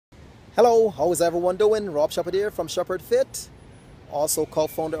Hello, how is everyone doing? Rob Shepherd here from Shepherd Fit, also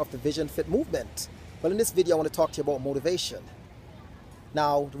co-founder of the Vision Fit movement. Well, in this video, I want to talk to you about motivation.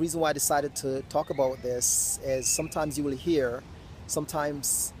 Now, the reason why I decided to talk about this is sometimes you will hear,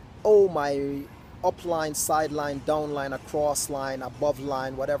 sometimes, oh, my upline, sideline, downline, across line, above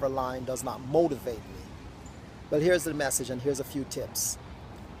line, whatever line does not motivate me. Well, here's the message and here's a few tips.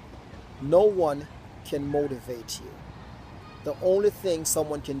 No one can motivate you. The only thing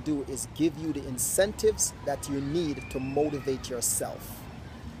someone can do is give you the incentives that you need to motivate yourself.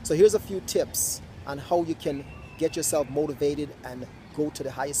 So here's a few tips on how you can get yourself motivated and go to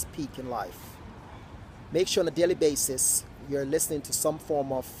the highest peak in life. Make sure on a daily basis you're listening to some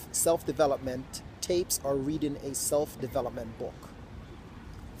form of self-development tapes or reading a self-development book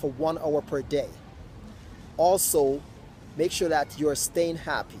for 1 hour per day. Also, make sure that you're staying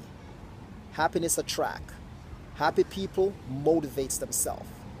happy. Happiness attracts. Happy people motivates themselves.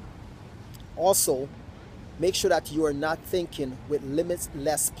 Also, make sure that you are not thinking with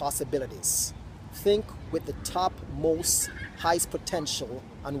limitless possibilities. Think with the top, most, highest potential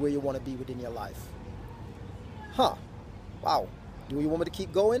on where you want to be within your life. Wow. Do you want me to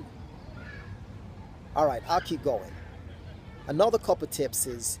keep going? All right, I'll keep going. Another couple tips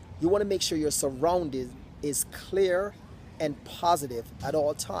is you want to make sure your surrounding is clear and positive at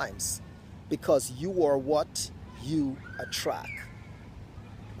all times, because you are what you attract.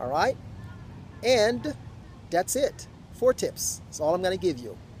 All right, and that's it. 4 tips. That's all I'm going to give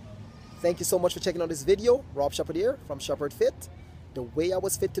you. Thank you so much for checking out this video. Rob Shepherd here from Shepherd Fit. The way I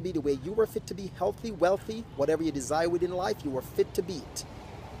was fit to be, the way you were fit to be, healthy, wealthy, whatever you desire within life, you were fit to be it.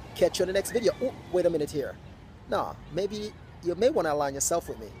 Catch you in the next video. Oh, wait a minute here. Now, maybe you may want to align yourself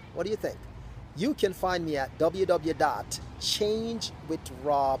with me. What do you think? You can find me at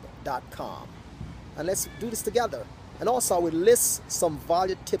www.changewithrob.com. And let's do this together. And also I will list some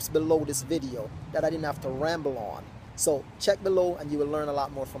valued tips below this video that I didn't have to ramble on. So check below and you will learn a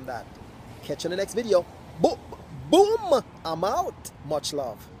lot more from that. Catch you in the next video. Boom! I'm out. Much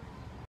love.